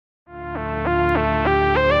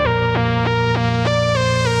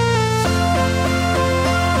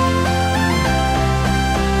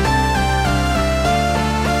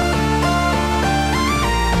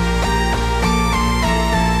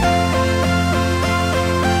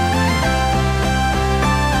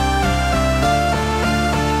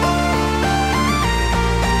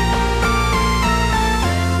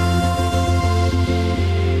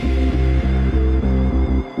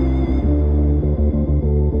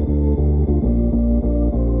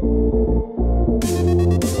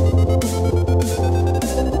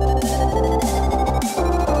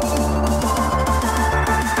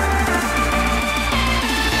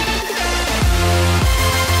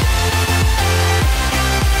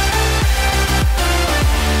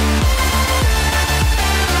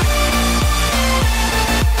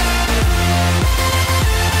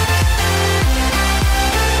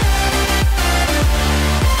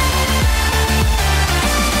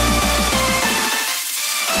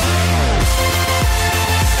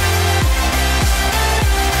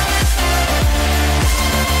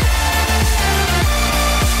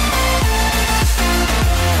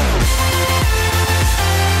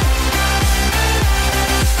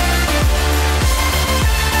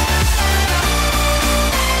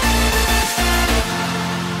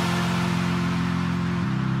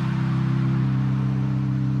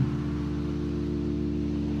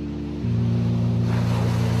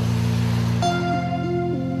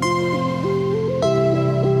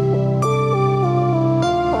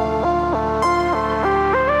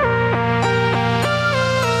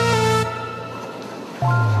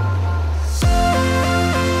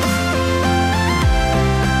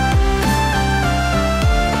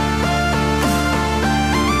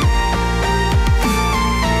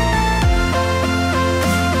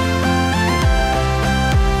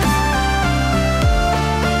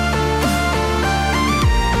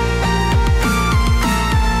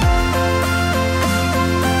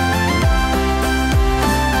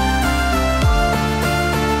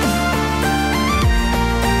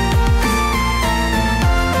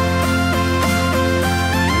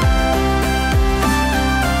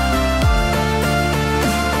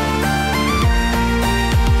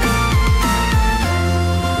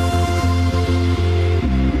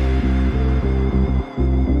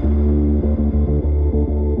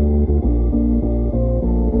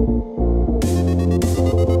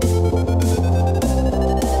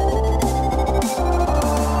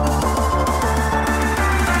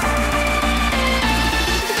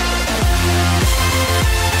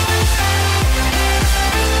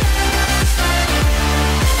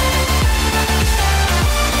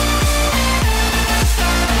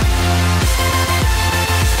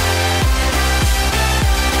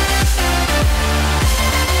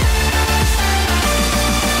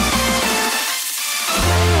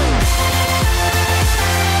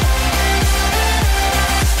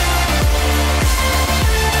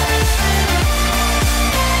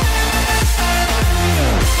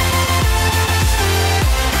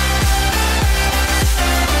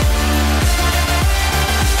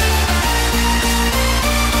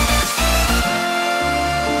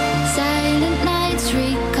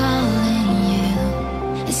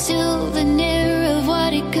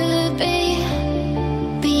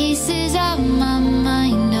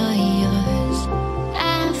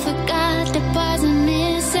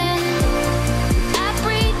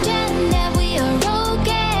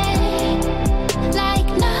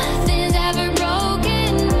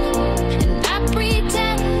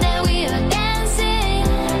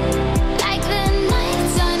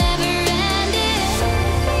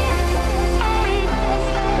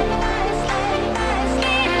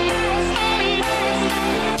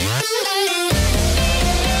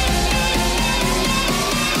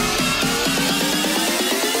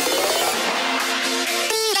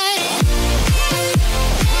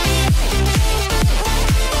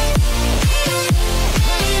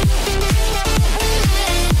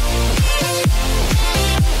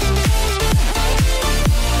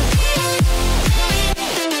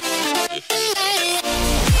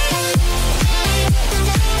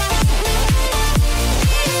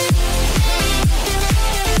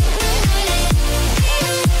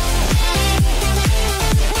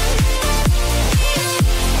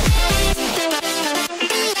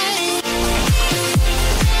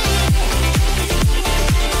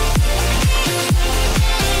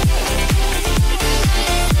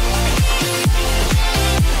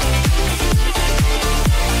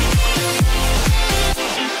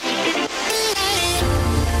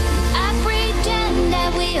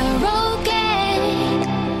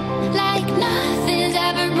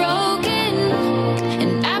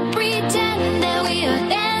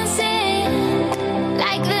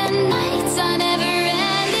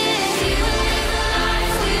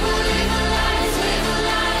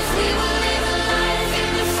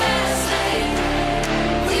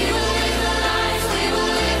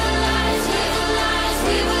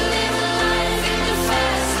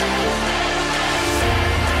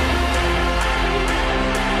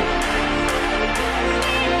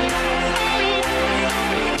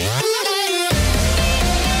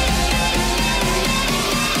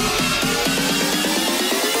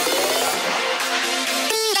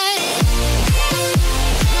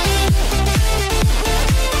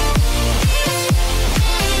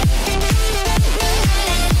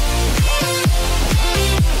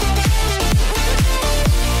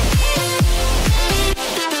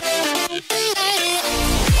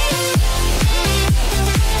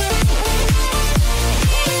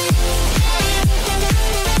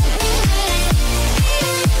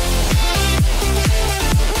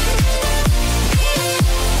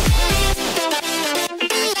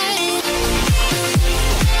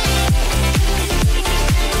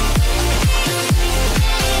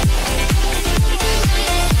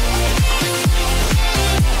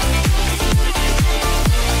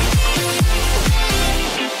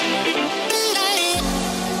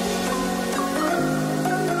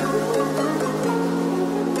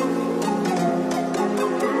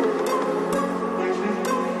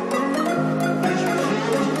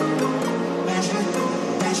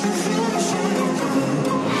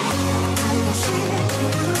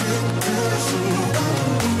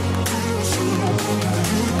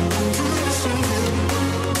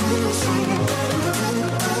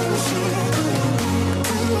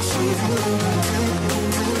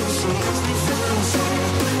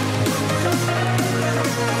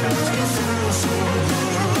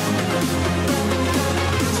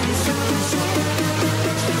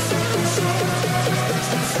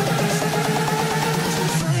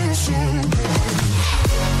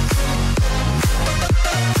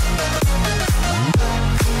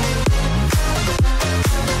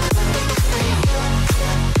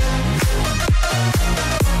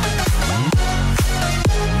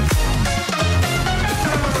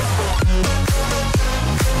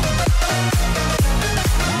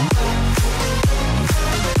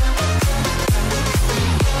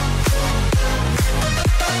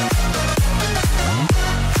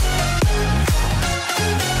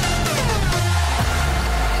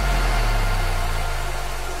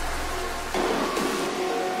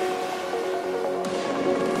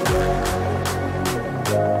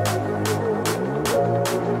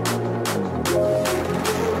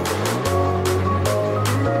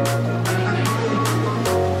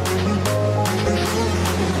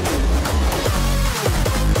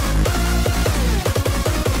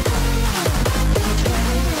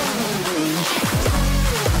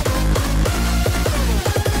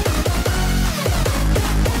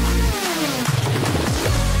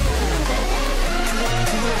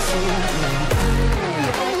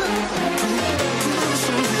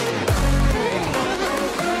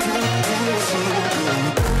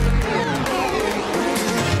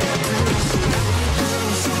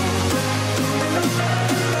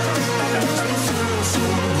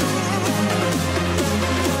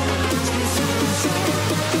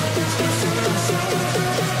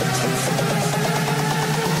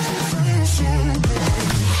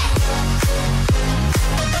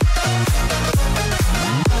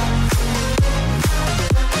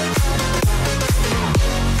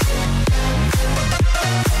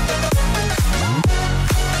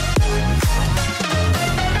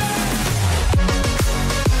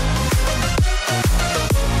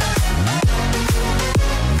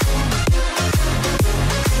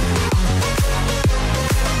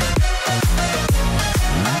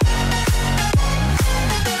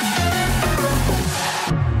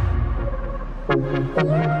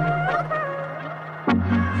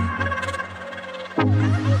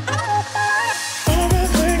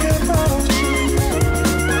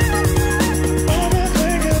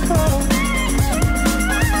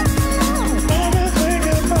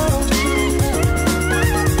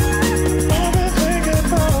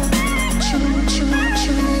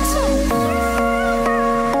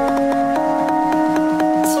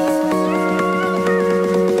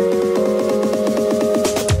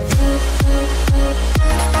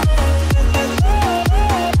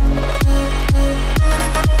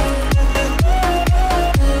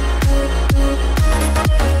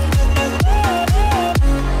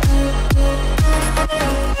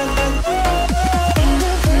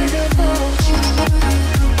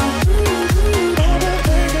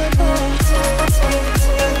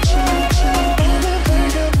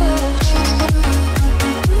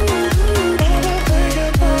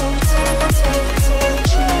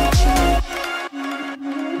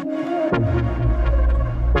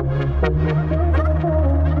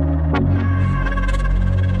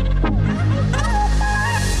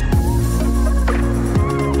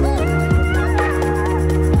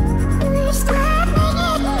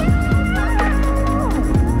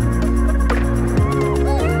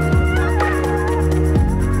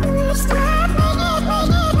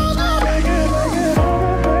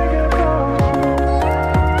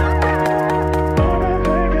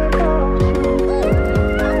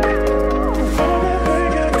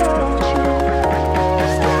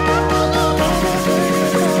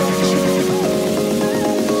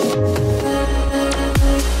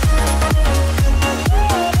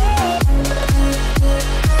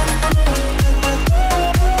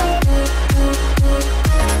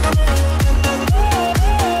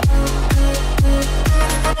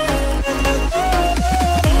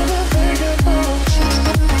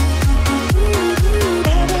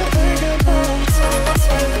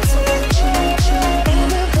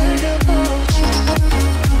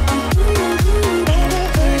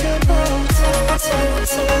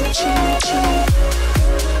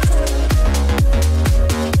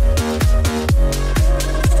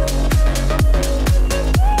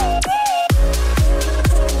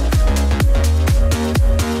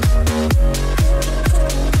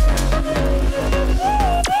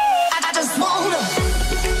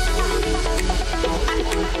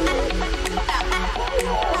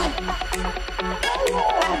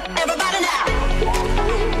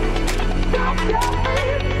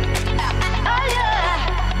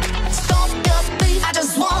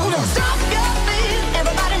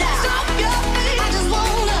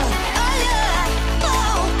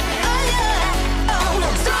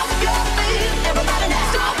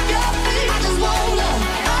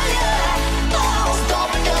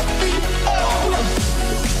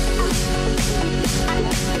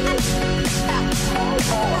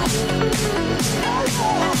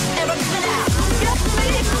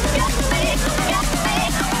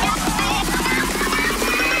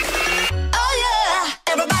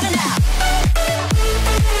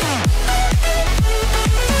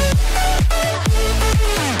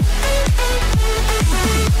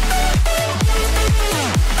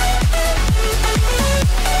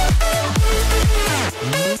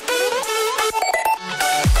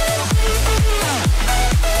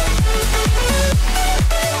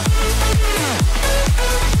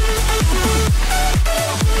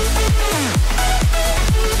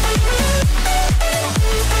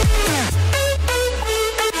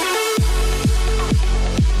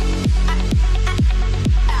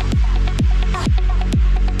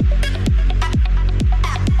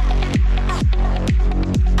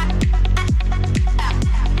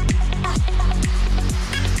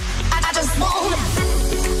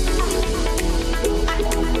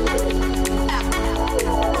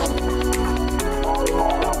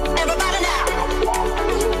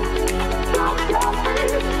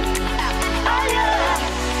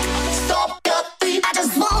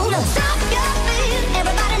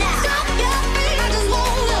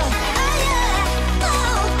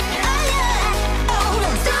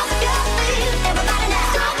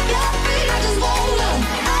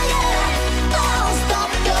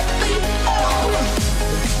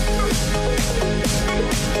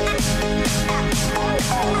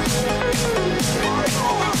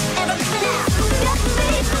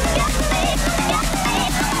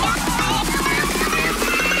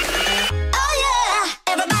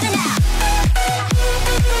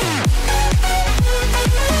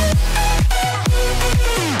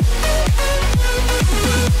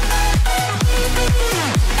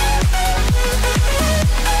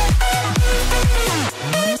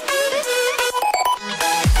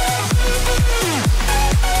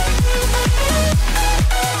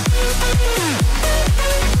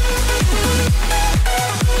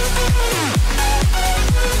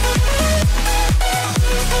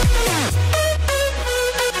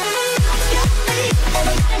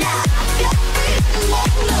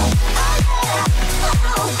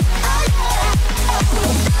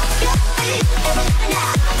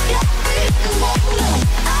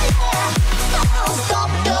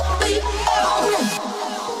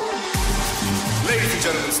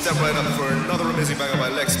step right up for another amazing banger by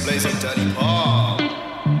Lex Blazing Daddy Paul.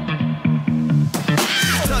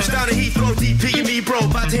 Touchdown to Heathrow, DP and me, bro.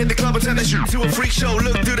 About to hit the club and turn the shoot to a freak show.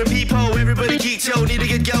 Look through the peephole, everybody geek, yo. Need to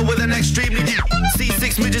get girl with an extremely deep. See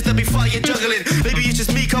 6 midgets that be fighting, juggling. Maybe it's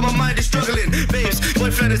just me, cause my mind is struggling. Babes,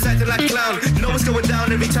 boyfriend is acting like a clown. Know what's going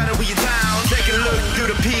down every time that we are down. Take a look through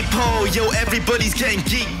the peephole, yo. Everybody's getting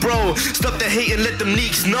geek, bro. Stop the hate and let them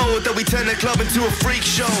neeks know that we turn the club into a freak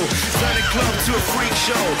show. Turn the club to a freak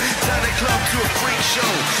show. Turn the club to a freak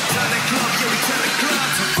show. Turn the club, yeah, we turn the club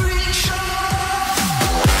to a freak show.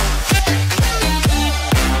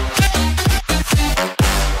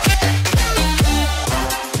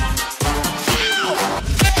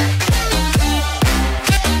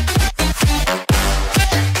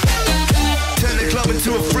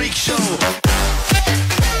 To a freak show.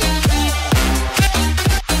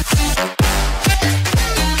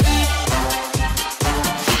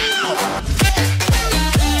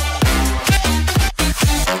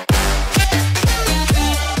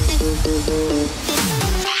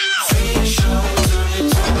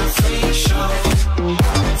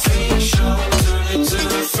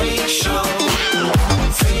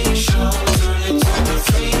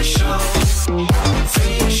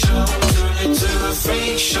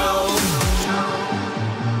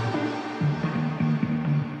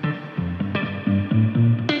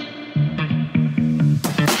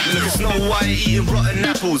 Snow White eating rotten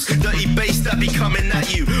apples, dirty bass that be coming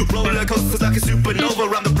at you. Roller coasters like a supernova,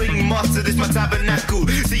 around the ringmaster, this my tabernacle.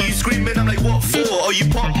 See you screaming, I'm like, what for? Oh, you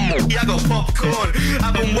pop? Yeah, I got popcorn.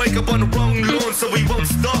 I've been wake up on the wrong lawn, so we won't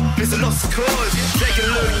stop. It's a lost cause. Take a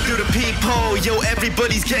look through the peephole, yo.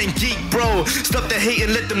 Everybody's getting geek, bro. Stop the hate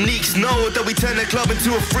and let them neeks know that we turn the club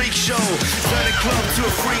into a freak show. Turn the club to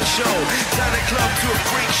a freak show. Turn the club to a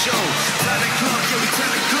freak show. Turn the club, yeah, we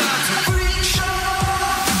turn the club to a freak show.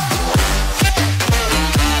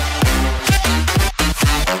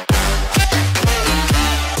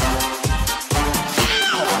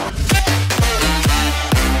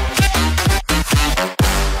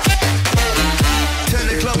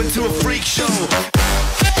 To a freak show.